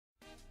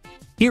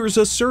Here's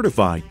a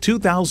certified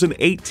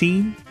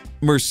 2018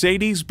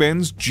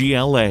 Mercedes-Benz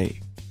GLA.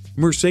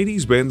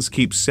 Mercedes-Benz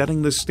keeps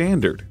setting the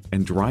standard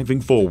and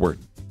driving forward.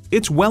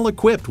 It's well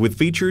equipped with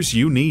features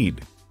you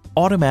need: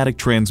 automatic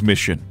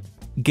transmission,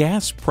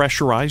 gas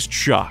pressurized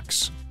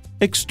shocks,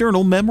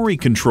 external memory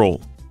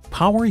control,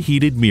 power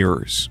heated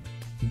mirrors,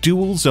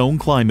 dual zone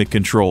climate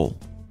control,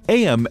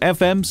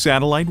 AM/FM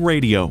satellite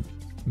radio,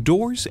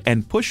 doors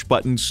and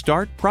push-button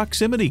start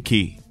proximity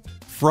key,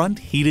 front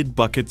heated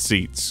bucket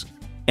seats,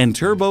 and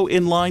turbo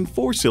inline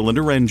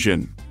 4-cylinder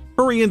engine.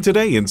 Hurry in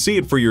today and see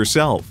it for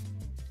yourself.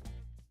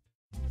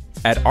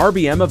 At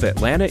RBM of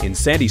Atlanta in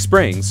Sandy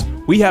Springs,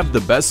 we have the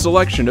best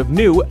selection of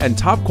new and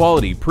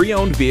top-quality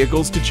pre-owned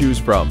vehicles to choose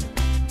from.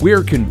 We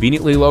are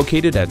conveniently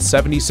located at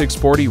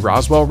 7640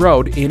 Roswell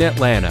Road in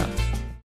Atlanta.